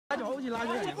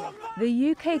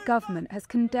The UK government has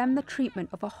condemned the treatment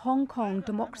of a Hong Kong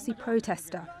democracy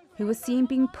protester who was seen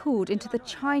being pulled into the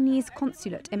Chinese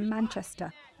consulate in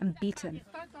Manchester and beaten.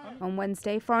 On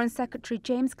Wednesday, Foreign Secretary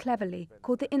James Cleverly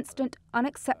called the incident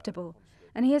unacceptable,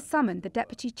 and he has summoned the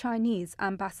deputy Chinese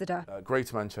ambassador.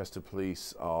 Greater Manchester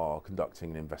Police are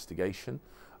conducting an investigation.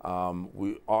 I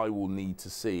will need to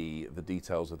see the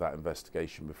details of that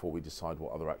investigation before we decide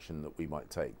what other action that we might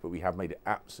take. But we have made it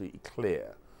absolutely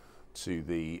clear to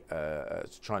the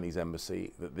Chinese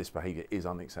embassy that this behaviour is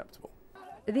unacceptable.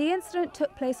 The incident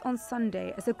took place on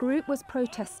Sunday as a group was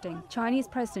protesting Chinese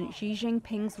President Xi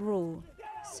Jinping's rule.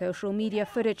 Social media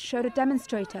footage showed a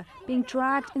demonstrator being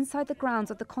dragged inside the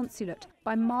grounds of the consulate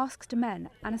by masked men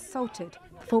and assaulted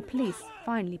before police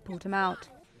finally pulled him out.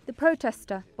 The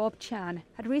protester, Bob Chan,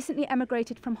 had recently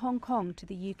emigrated from Hong Kong to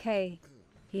the UK.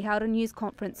 He held a news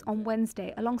conference on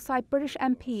Wednesday alongside British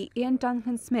MP Ian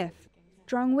Duncan-Smith,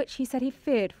 during which he said he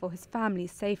feared for his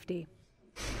family's safety.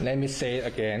 Let me say it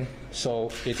again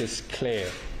so it is clear.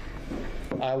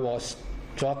 I was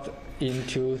dropped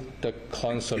into the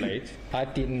consulate. I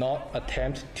did not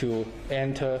attempt to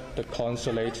enter the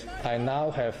consulate. I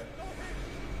now have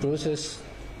bruises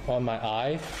on my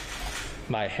eye,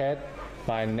 my head,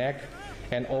 my neck,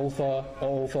 and all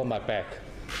over my back.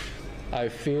 I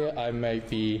fear I may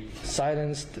be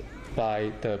silenced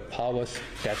by the powers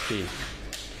that be.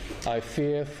 I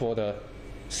fear for the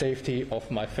safety of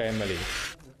my family.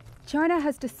 China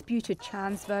has disputed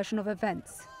Chan's version of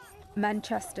events.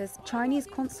 Manchester's Chinese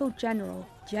Consul General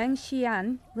Jiang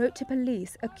Xian wrote to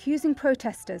police accusing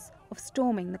protesters of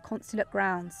storming the consulate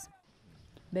grounds.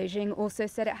 Beijing also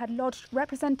said it had lodged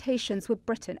representations with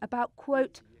Britain about,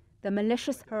 quote, the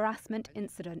malicious harassment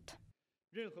incident.